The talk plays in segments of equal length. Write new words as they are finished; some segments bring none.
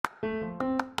When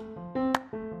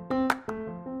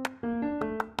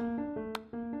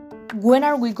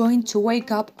are we going to wake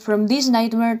up from this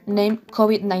nightmare named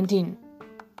COVID-19?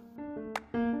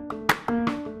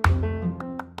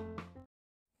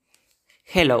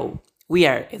 Hello, we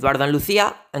are Eduardo and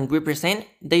Lucia, and we present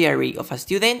Diary of a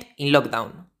Student in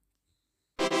Lockdown.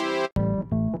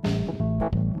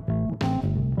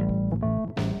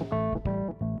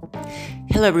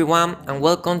 Hello everyone, and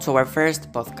welcome to our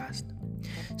first podcast.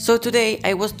 So today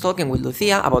I was talking with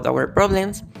Lucia about our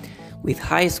problems with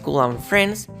high school and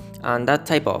friends and that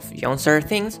type of youngster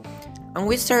things, and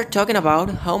we started talking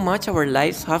about how much our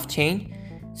lives have changed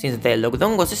since the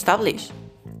lockdown was established.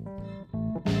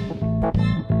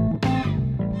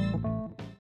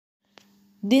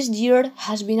 This year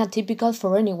has been atypical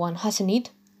for anyone, hasn't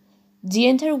it? The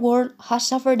entire world has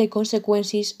suffered the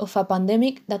consequences of a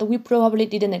pandemic that we probably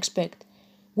didn't expect.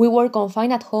 We were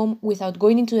confined at home without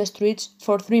going into the streets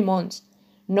for 3 months.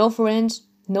 No friends,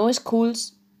 no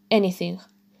schools, anything.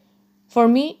 For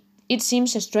me, it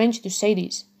seems strange to say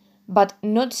this, but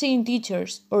not seeing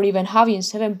teachers or even having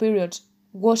 7 periods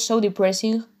was so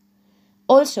depressing.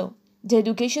 Also, the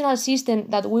educational system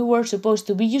that we were supposed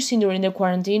to be using during the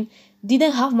quarantine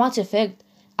didn't have much effect,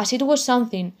 as it was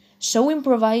something so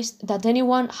improvised that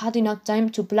anyone had enough time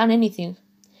to plan anything.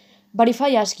 But if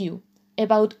I ask you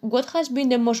about what has been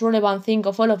the most relevant thing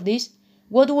of all of this,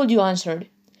 what would you answer?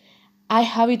 I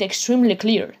have it extremely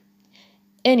clear.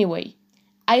 Anyway,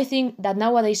 I think that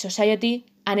nowadays society,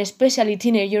 and especially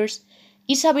teenagers,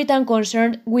 is a bit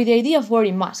unconcerned with the idea of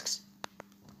wearing masks.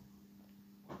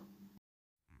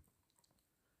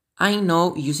 I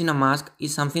know using a mask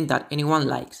is something that anyone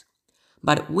likes,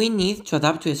 but we need to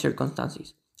adapt to the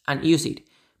circumstances and use it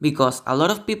because a lot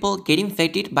of people get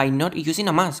infected by not using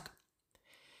a mask.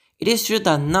 It is true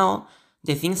that now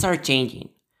the things are changing,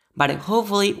 but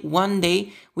hopefully one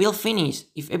day we'll finish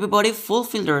if everybody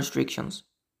fulfills the restrictions.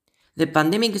 The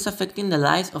pandemic is affecting the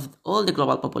lives of all the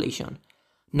global population.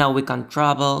 Now we can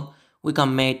travel, we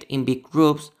can meet in big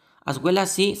groups, as well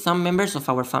as see some members of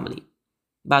our family.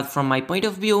 But from my point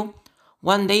of view,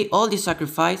 one day all this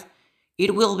sacrifice,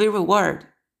 it will be rewarded.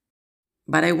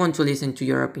 But I want to listen to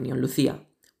your opinion, Lucia.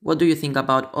 What do you think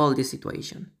about all this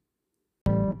situation?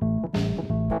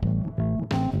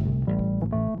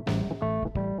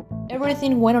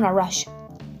 Everything went on a rush,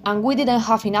 and we didn't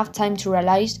have enough time to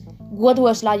realize what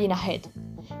was lying ahead.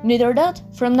 Neither that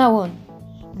from now on.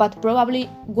 But probably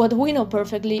what we know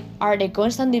perfectly are the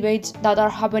constant debates that are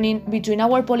happening between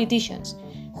our politicians,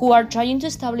 who are trying to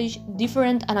establish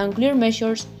different and unclear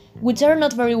measures which are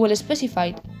not very well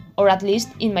specified, or at least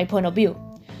in my point of view.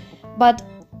 But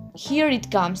here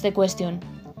it comes the question.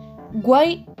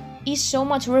 Why is so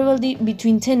much rivalry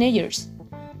between teenagers?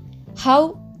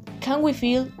 How can we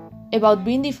feel about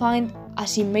being defined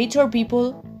as immature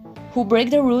people who break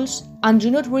the rules and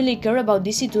do not really care about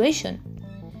this situation?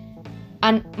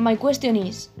 And my question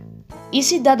is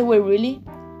it that way really?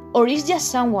 Or is just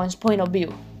someone's point of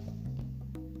view?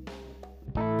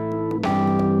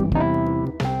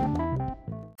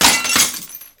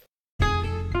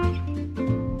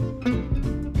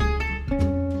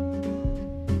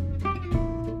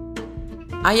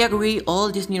 I agree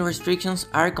all these new restrictions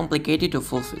are complicated to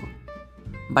fulfill,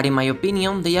 but in my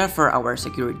opinion they are for our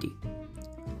security.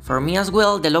 For me as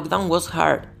well, the lockdown was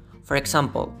hard. For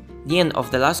example, the end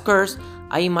of the last course,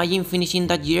 I imagine finishing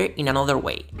that year in another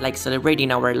way, like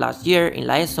celebrating our last year in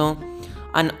La ESO,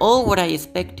 and all what I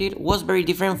expected was very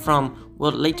different from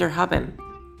what later happened.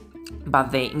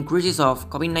 But the increases of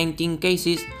COVID-19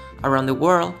 cases around the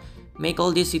world make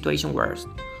all this situation worse.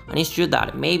 And it's true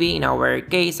that maybe in our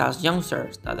case as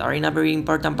youngsters that are in a very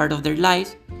important part of their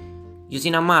lives,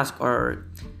 using a mask or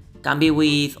can be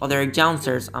with other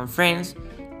youngsters and friends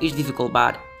is difficult,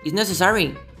 but it's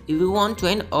necessary if we want to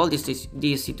end all this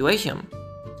situation.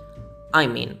 I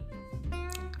mean,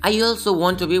 I also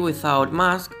want to be without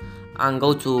mask and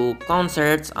go to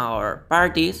concerts or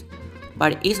parties,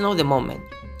 but it's not the moment.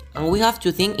 And we have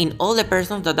to think in all the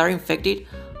persons that are infected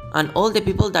and all the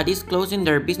people that is closing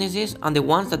their businesses and the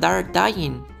ones that are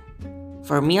dying.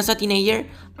 For me as a teenager,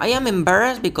 I am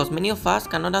embarrassed because many of us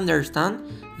cannot understand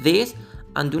this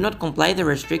and do not comply the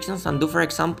restrictions and do, for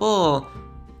example,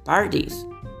 parties.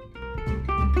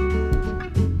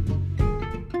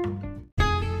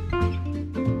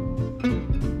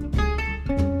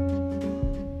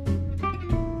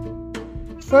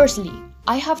 Firstly,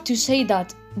 I have to say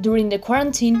that during the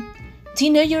quarantine,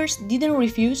 teenagers didn't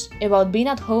refuse about being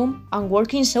at home and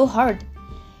working so hard.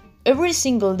 Every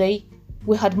single day,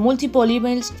 we had multiple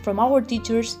emails from our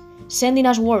teachers sending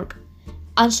us work,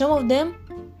 and some of them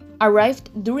arrived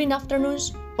during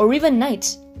afternoons or even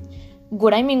nights.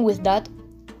 What I mean with that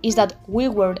is that we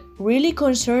were really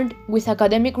concerned with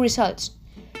academic results,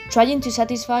 trying to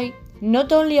satisfy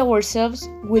not only ourselves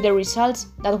with the results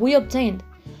that we obtained,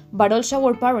 but also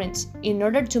our parents in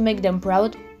order to make them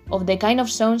proud of the kind of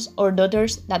sons or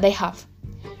daughters that they have.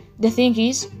 The thing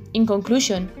is, in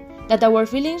conclusion, that our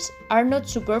feelings are not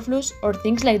superfluous or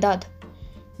things like that.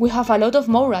 We have a lot of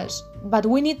morals, but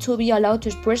we need to be allowed to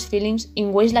express feelings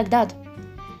in ways like that.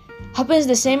 Happens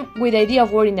the same with the idea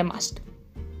of wearing the mask.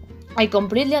 I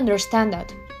completely understand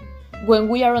that. When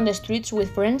we are on the streets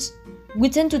with friends, we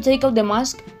tend to take out the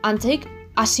mask and take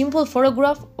a simple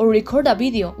photograph or record a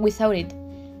video without it.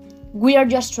 We are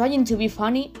just trying to be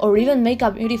funny or even make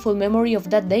a beautiful memory of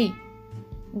that day.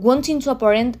 Wanting to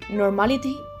apparent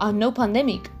normality and no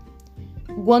pandemic.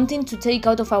 Wanting to take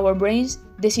out of our brains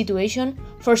the situation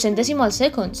for centesimal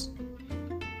seconds.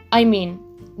 I mean,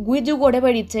 we do whatever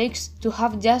it takes to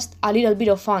have just a little bit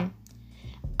of fun.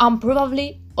 And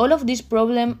probably all of this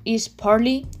problem is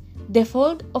partly the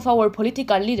fault of our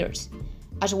political leaders,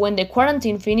 as when the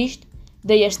quarantine finished,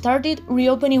 they started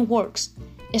reopening works,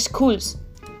 schools,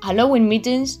 allowing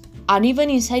meetings, and even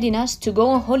inciting us to go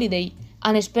on holiday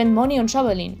and spend money on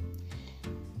traveling.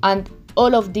 And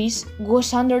all of this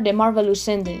goes under the marvelous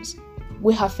sentence: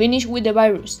 we have finished with the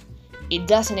virus. It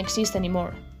doesn't exist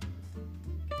anymore.